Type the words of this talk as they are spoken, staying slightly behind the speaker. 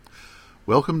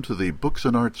Welcome to the Books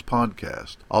and Arts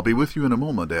Podcast. I'll be with you in a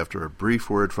moment after a brief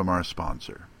word from our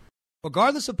sponsor.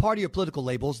 Regardless of party or political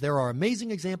labels, there are amazing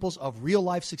examples of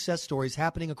real-life success stories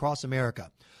happening across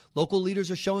America. Local leaders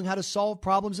are showing how to solve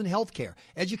problems in healthcare,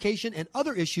 education, and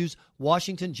other issues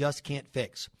Washington just can't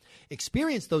fix.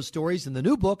 Experience those stories in the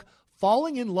new book,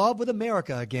 Falling in Love with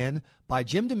America Again, by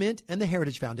Jim DeMint and the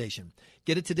Heritage Foundation.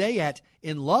 Get it today at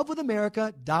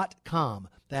inlovewithamerica.com.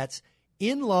 That's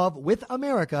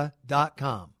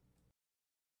inlovewithamerica.com.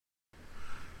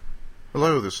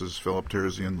 Hello, this is Philip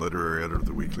Terzian, literary editor of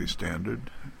the Weekly Standard,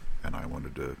 and I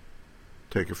wanted to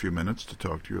take a few minutes to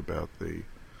talk to you about the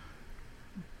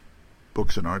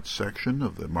Books and Arts section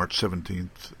of the March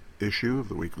 17th issue of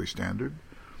the Weekly Standard.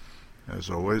 As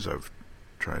always, I've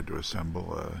tried to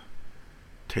assemble a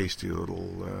tasty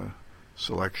little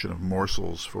selection of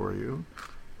morsels for you,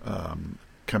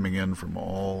 coming in from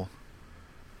all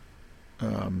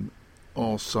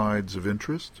sides of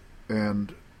interest.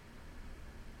 And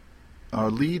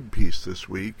our lead piece this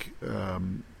week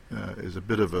is a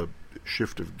bit of a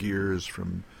shift of gears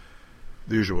from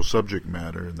the usual subject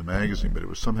matter in the magazine, but it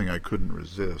was something I couldn't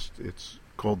resist. It's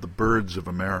called The Birds of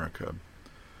America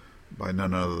by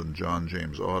none other than John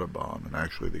James Audubon, and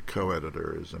actually the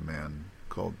co-editor is a man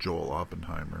called Joel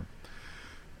Oppenheimer.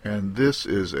 And this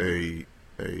is a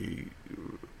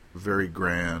very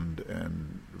grand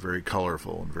and very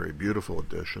colorful and very beautiful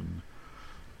edition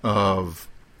of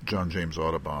John James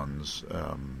Audubon's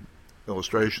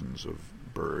illustrations of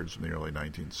birds in the early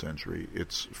 19th century.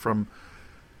 It's from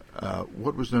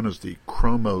what was known as the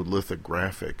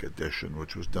chromolithographic edition,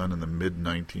 which was done in the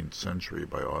mid-19th century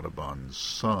by Audubon's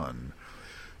son,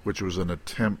 which was an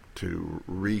attempt to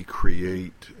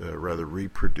reproduce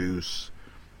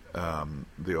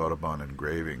the Audubon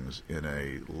engravings in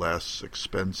a less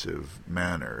expensive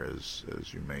manner. As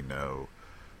you may know,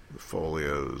 the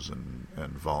folios and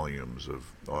volumes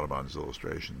of Audubon's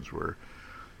illustrations were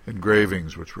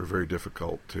engravings which were very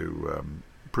difficult to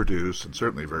produce and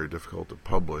certainly very difficult to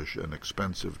publish and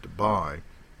expensive to buy.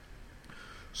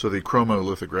 So the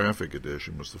chromolithographic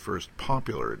edition was the first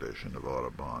popular edition of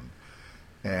Audubon.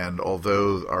 And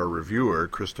although our reviewer,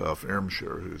 Christoph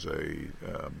Irmscher, who's a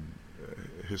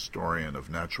historian of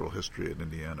natural history at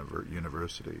Indiana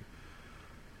University,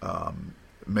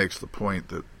 makes the point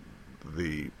that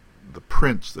the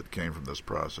prints that came from this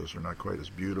process are not quite as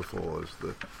beautiful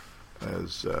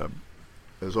as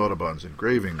Audubon's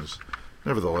engravings.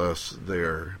 Nevertheless,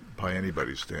 they're, by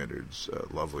anybody's standards,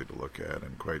 lovely to look at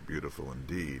and quite beautiful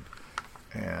indeed.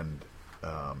 And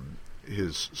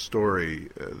his story,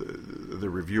 the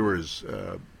reviewer's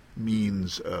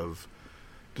means of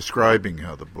describing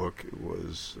how the book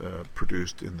was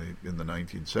produced in the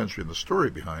 19th century, and the story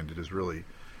behind it is really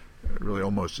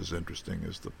almost as interesting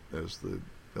as the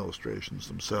illustrations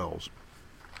themselves.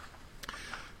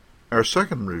 Our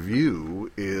second review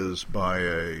is by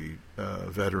a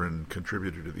veteran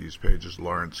contributor to these pages,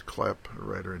 Lawrence Klepp, a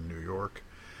writer in New York,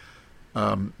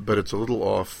 but it's a little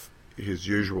off his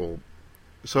usual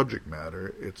subject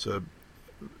matter. It's a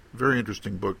very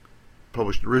interesting book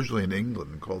published originally in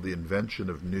England called The Invention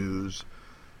of News,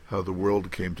 How the World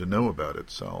Came to Know About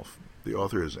Itself. The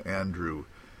author is Andrew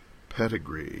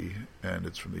Pettigrew, and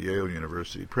it's from the Yale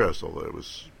University Press, although it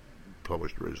was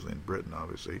published originally in Britain,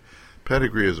 obviously.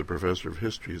 Pettigrew is a professor of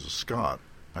history. He's a Scot,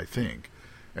 I think.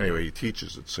 Anyway, he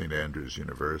teaches at St. Andrews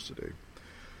University.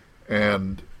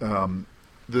 And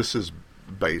this is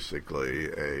basically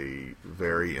a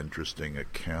very interesting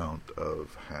account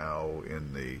of how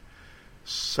in the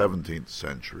 17th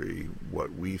century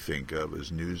what we think of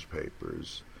as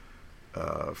newspapers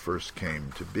first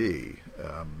came to be.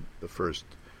 The first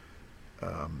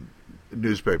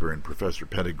newspaper in Professor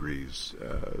Pettigrew's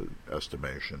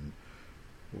estimation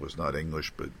was not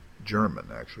English but German.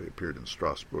 Actually appeared in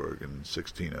Strasbourg in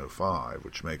 1605,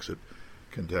 which makes it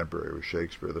contemporary with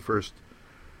Shakespeare. The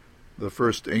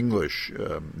first English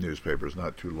newspaper is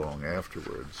not too long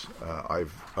afterwards.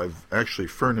 I've actually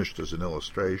furnished as an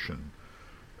illustration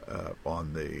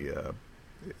on the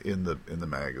in the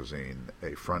magazine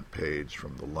a front page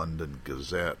from the London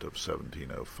Gazette of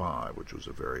 1705, which was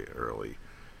a very early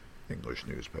English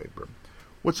newspaper.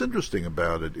 What's interesting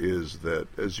about it is that,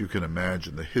 as you can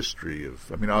imagine, the history of,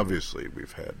 obviously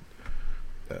we've had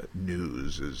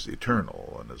news is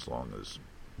eternal, and as long as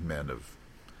men have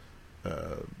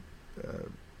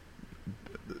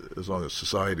as long as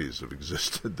societies have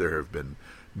existed, there have been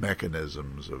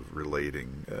mechanisms of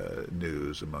relating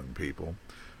news among people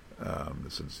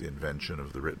since the invention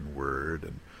of the written word,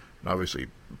 and obviously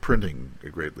printing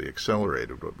greatly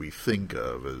accelerated what we think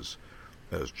of as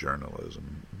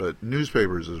journalism. But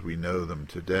newspapers as we know them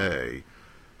today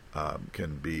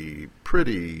can be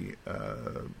pretty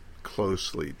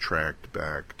closely tracked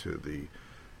back to the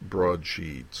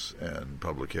broadsheets and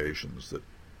publications that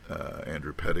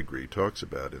Andrew Pettigrew talks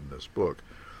about in this book.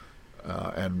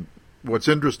 And what's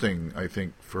interesting, I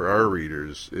think, for our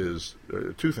readers is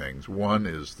two things. One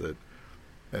is that,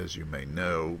 as you may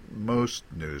know, most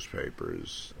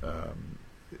newspapers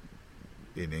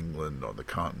in England, on the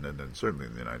continent, and certainly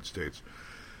in the United States,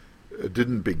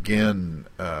 didn't begin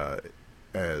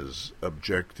as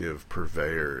objective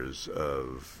purveyors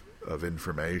of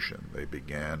information. They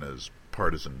began as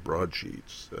partisan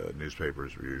broadsheets.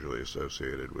 Newspapers were usually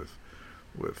associated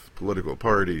with political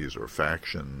parties or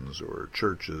factions or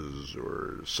churches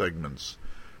or segments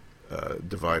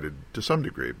divided to some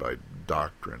degree by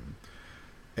doctrine.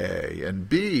 A. And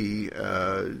B,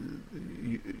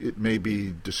 it may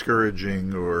be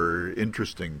discouraging or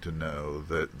interesting to know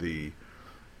that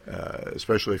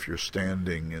especially if you're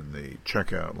standing in the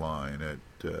checkout line at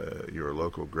your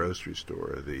local grocery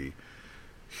store, the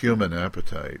human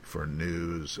appetite for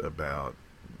news about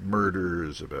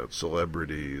murders, about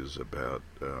celebrities, about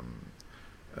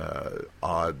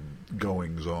odd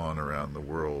goings-on around the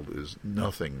world is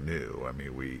nothing new. I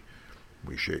mean, we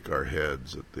shake our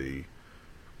heads at the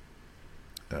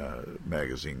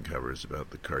magazine covers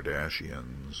about the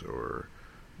Kardashians, or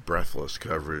breathless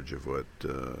coverage of what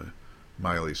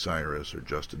Miley Cyrus or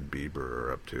Justin Bieber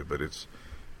are up to, but it's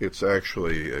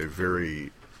actually a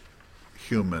very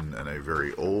human and a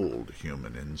very old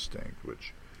human instinct,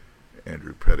 which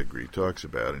Andrew Pettigrew talks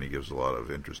about, and he gives a lot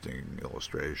of interesting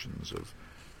illustrations of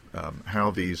how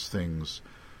these things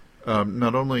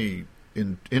not only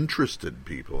interested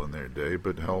people in their day,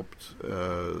 but helped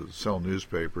sell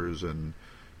newspapers and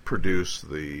produce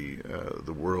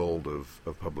the world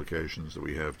of publications that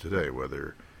we have today,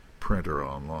 whether print or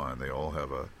online. They all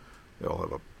have a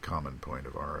common point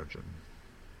of origin.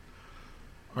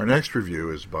 Our next review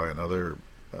is by another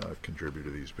contributor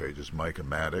to these pages, Micah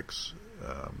Maddox.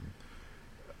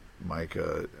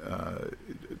 Micah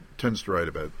tends to write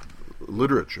about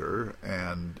literature,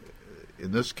 and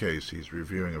in this case he's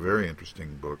reviewing a very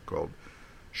interesting book called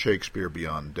Shakespeare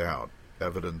Beyond Doubt,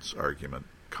 Evidence, Argument,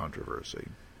 Controversy,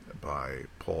 by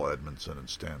Paul Edmondson and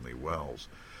Stanley Wells.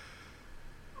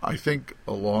 I think,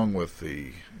 along with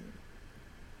the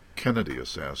Kennedy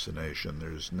assassination,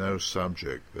 there's no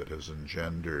subject that has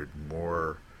engendered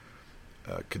more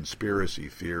conspiracy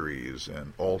theories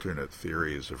and alternate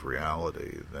theories of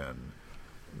reality than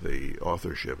the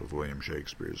authorship of William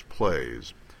Shakespeare's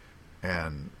plays.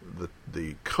 And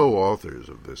the co-authors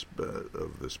of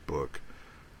this book,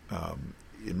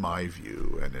 in my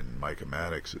view and in Micah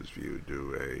Maddox's view,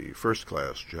 do a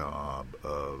first-class job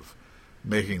of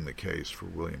making the case for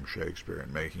William Shakespeare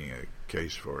and making a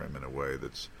case for him in a way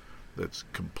that's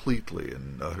completely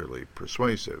and utterly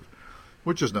persuasive,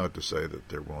 which is not to say that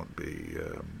there won't be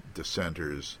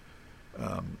dissenters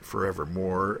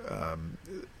forevermore.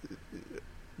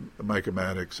 Micah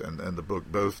Maddox and the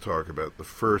book both talk about the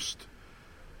first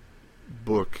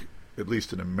book, at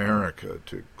least in America,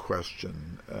 to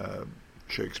question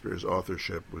Shakespeare's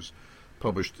authorship was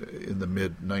published in the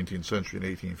mid-19th century in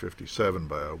 1857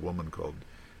 by a woman called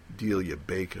Delia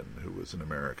Bacon, who was an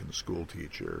American school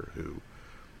teacher who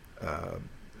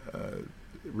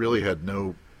really had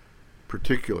no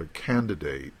particular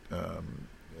candidate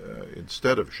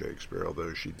instead of Shakespeare,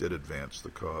 although she did advance the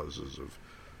causes of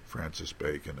Francis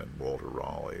Bacon and Walter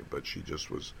Raleigh, but she just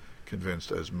was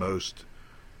convinced, as most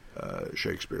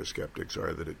Shakespeare skeptics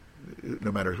are, that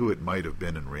no matter who it might have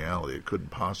been in reality, it couldn't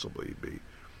possibly be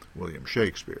William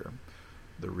Shakespeare.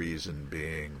 The reason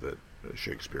being that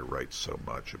Shakespeare writes so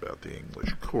much about the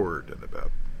English court and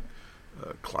about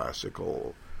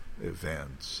classical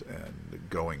events and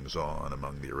goings-on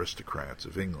among the aristocrats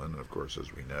of England. And of course,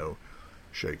 as we know,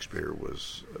 Shakespeare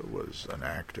was an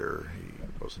actor. He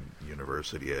wasn't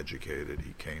university educated.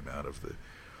 He came out of the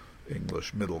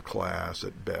English middle class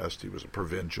at best. He was a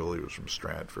provincial. He was from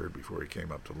Stratford before he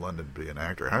came up to London to be an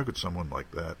actor. How could someone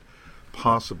like that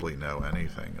possibly know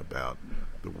anything about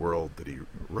the world that he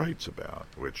writes about,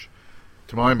 which,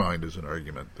 to my mind, is an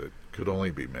argument that could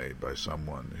only be made by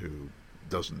someone who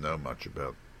doesn't know much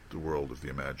about the world of the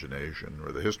imagination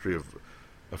or the history of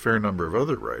a fair number of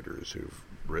other writers who've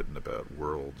written about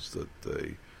worlds that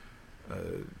they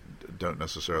don't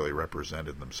necessarily represent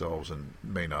in themselves and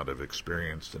may not have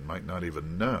experienced and might not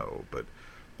even know, but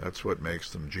that's what makes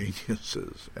them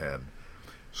geniuses. And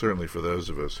certainly for those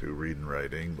of us who read and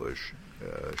write English,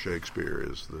 Shakespeare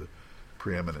is the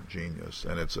preeminent genius,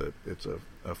 and it's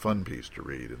a fun piece to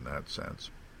read in that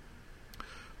sense.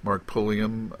 Mark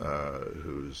Pulliam,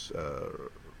 who's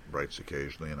writes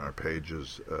occasionally in our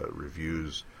pages,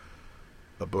 reviews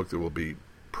a book that will be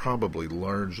probably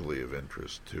largely of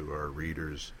interest to our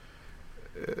readers,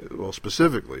 well,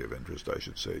 specifically of interest, I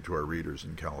should say, to our readers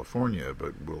in California,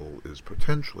 but is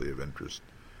potentially of interest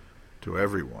to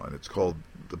everyone.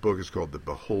 The book is called The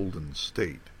Beholden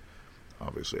State,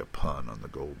 obviously a pun on the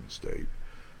Golden State,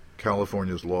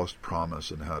 California's Lost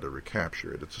Promise and How to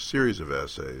Recapture It. It's a series of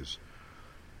essays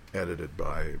edited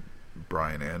by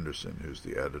Brian Anderson, who's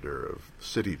the editor of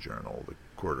City Journal, the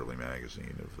quarterly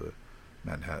magazine of the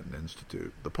Manhattan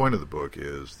Institute. The point of the book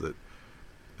is that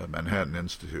Manhattan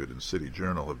Institute and City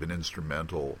Journal have been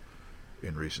instrumental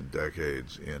in recent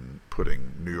decades in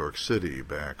putting New York City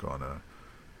back on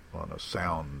a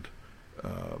sound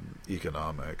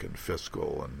economic and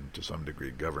fiscal and to some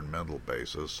degree governmental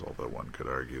basis, although one could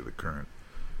argue the current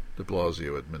de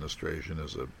Blasio administration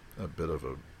is a bit of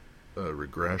a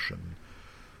regression.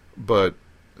 But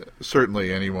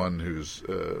certainly anyone who's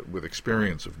with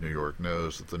experience of New York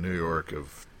knows that the New York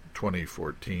of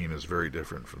 2014 is very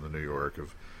different from the New York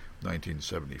of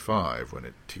 1975, when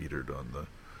it teetered on the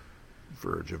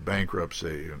verge of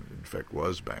bankruptcy, and in fact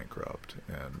was bankrupt,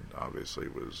 and obviously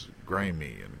was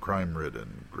grimy and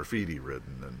crime-ridden,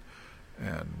 graffiti-ridden,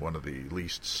 and one of the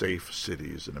least safe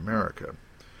cities in America.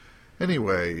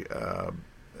 Anyway,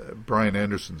 Brian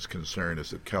Anderson's concern is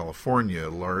that California,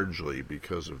 largely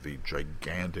because of the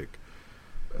gigantic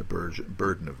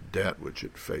burden of debt which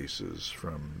it faces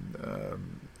from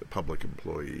public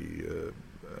employee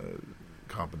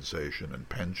compensation and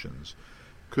pensions,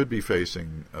 could be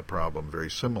facing a problem very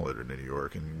similar to New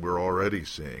York, and we're already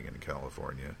seeing in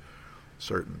California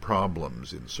certain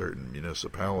problems in certain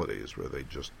municipalities where they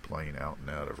just plain out and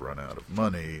out have run out of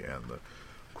money, and the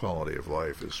quality of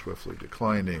life is swiftly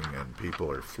declining, and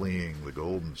people are fleeing the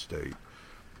Golden State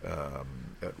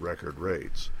at record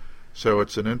rates. So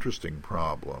it's an interesting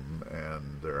problem,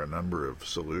 and there are a number of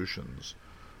solutions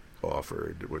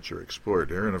offered which are explored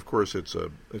here. And of course, it's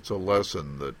a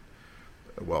lesson that,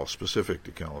 while specific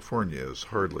to California, is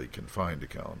hardly confined to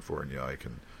California. I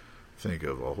can think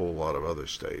of a whole lot of other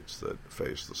states that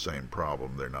face the same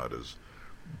problem. They're not as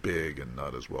big and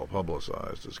not as well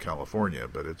publicized as California,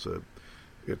 but it's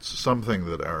something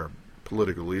that our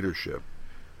political leadership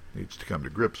needs to come to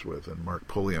grips with, and Mark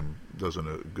Pulliam does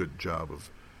a good job of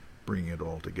bringing it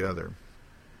all together.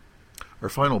 Our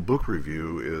final book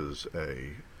review is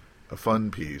a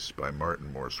fun piece by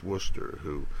Martin Morse Worcester,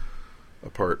 who,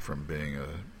 apart from being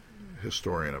a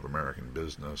historian of American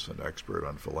business and expert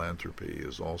on philanthropy,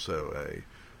 is also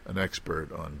an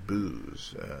expert on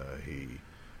booze. He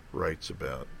writes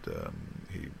about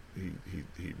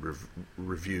he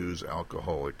reviews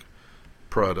alcoholic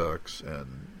products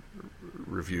and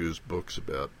reviews books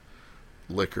about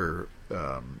liquor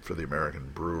for the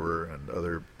American Brewer and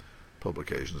other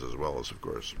publications, as well as, of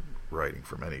course, writing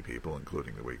for many people,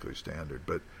 including the Weekly Standard.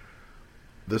 But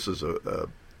this is a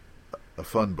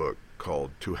fun book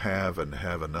called To Have and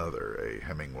Have Another, a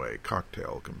Hemingway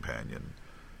cocktail companion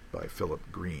by Philip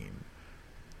Green.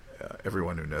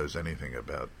 Everyone who knows anything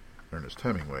about Ernest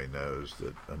Hemingway knows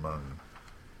that among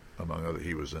other,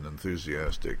 he was an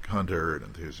enthusiastic hunter, an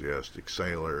enthusiastic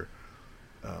sailor,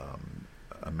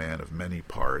 a man of many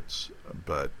parts,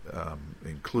 but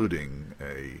including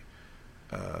a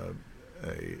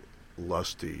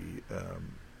lusty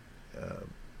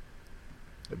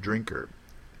drinker.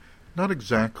 Not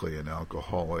exactly an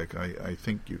alcoholic. I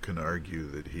think you can argue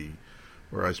that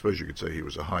or I suppose you could say he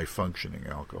was a high-functioning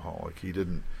alcoholic. He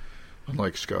didn't,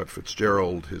 unlike Scott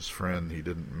Fitzgerald, his friend, he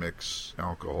didn't mix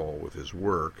alcohol with his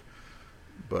work,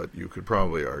 but you could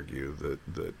probably argue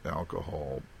that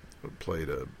alcohol played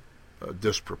a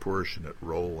disproportionate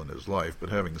role in his life. But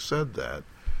having said that,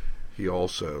 he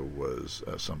also was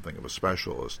something of a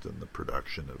specialist in the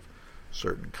production of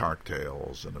certain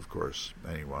cocktails, and of course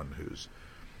anyone who's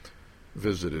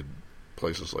visited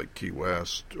places like Key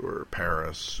West or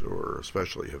Paris or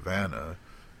especially Havana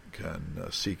can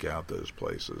seek out those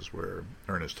places where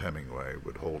Ernest Hemingway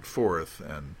would hold forth,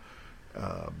 and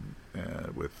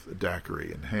with a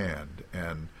daiquiri in hand.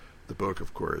 And the book,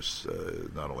 of course,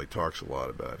 not only talks a lot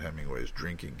about Hemingway's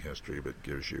drinking history, but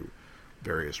gives you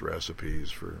various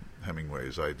recipes for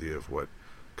Hemingway's idea of what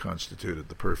constituted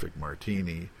the perfect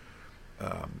martini.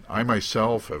 I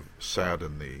myself have sat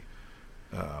in the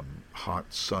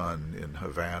hot sun in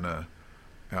Havana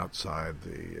outside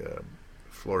the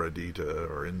Floridita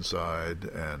or inside,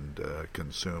 and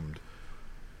consumed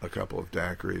a couple of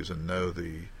daiquiris and know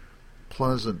the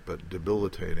pleasant but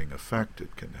debilitating effect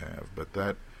it can have. But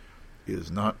that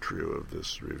is not true of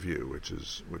this review, which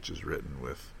is written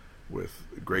with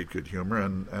great good humor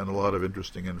and a lot of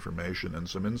interesting information and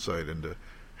some insight into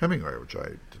Hemingway, which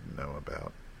I didn't know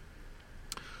about.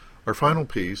 Our final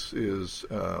piece is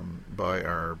by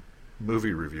our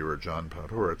movie reviewer, John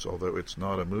Podhoretz, although it's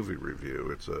not a movie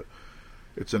review.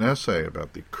 It's an essay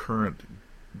about the current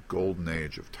golden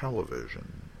age of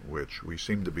television, which we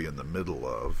seem to be in the middle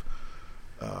of,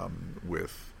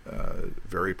 with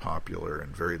very popular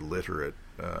and very literate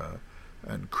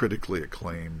and critically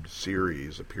acclaimed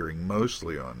series appearing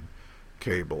mostly on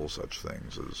cable, such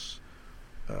things as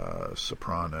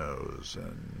Sopranos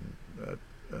and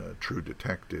True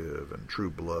Detective and True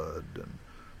Blood and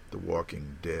The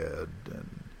Walking Dead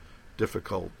and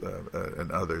Difficult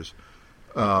and others.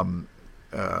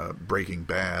 Breaking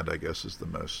Bad, I guess, is the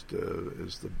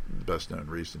best known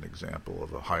recent example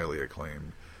of a highly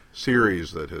acclaimed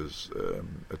series that has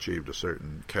achieved a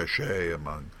certain cachet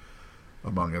among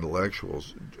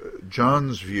intellectuals.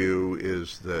 John's view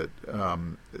is that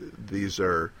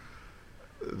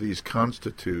these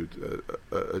constitute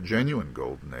a genuine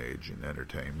golden age in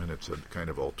entertainment. It's a kind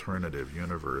of alternative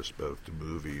universe both to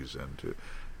movies and to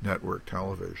network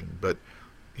television. But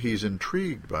he's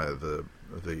intrigued by the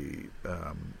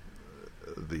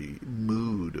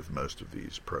mood of most of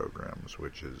these programs,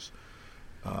 which is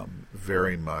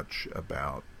very much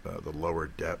about the lower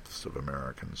depths of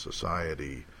American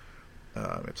society.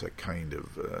 It's a kind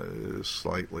of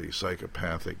slightly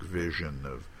psychopathic vision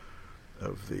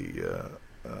of the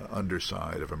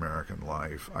underside of American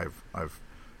life. I've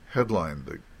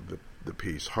headlined the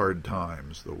piece "Hard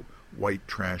Times: The White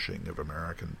Trashing of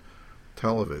American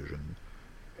Television,"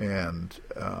 and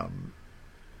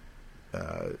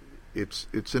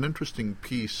it's an interesting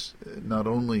piece, not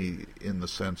only in the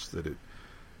sense that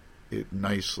it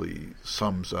nicely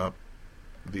sums up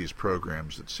these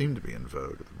programs that seem to be in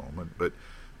vogue at the moment, but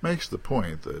makes the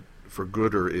point that, for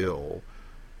good or ill,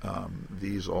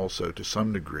 these also, to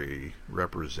some degree,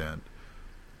 represent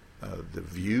the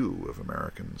view of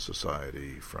American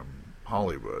society from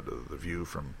Hollywood, the view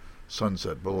from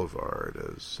Sunset Boulevard,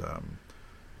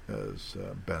 as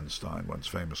Ben Stein once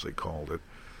famously called it,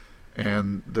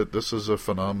 and that this is a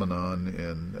phenomenon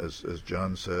in, as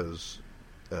John says,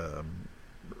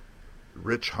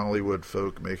 rich Hollywood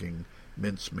folk making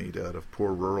mincemeat out of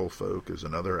poor rural folk is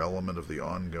another element of the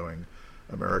ongoing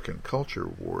American culture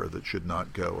war that should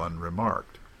not go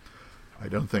unremarked. I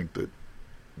don't think that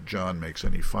John makes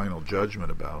any final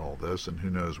judgment about all this, and who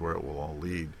knows where it will all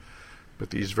lead. But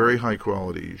these very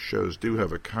high-quality shows do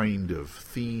have a kind of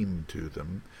theme to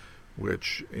them,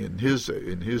 which, in his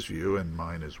view, and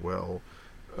mine as well,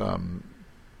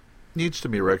 needs to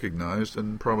be recognized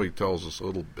and probably tells us a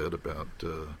little bit about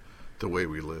the way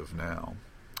we live now.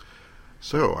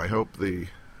 So I hope the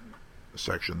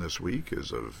section this week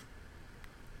is of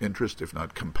interest, if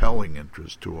not compelling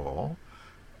interest, to all.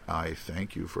 I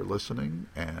thank you for listening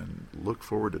and look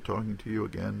forward to talking to you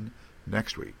again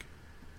next week.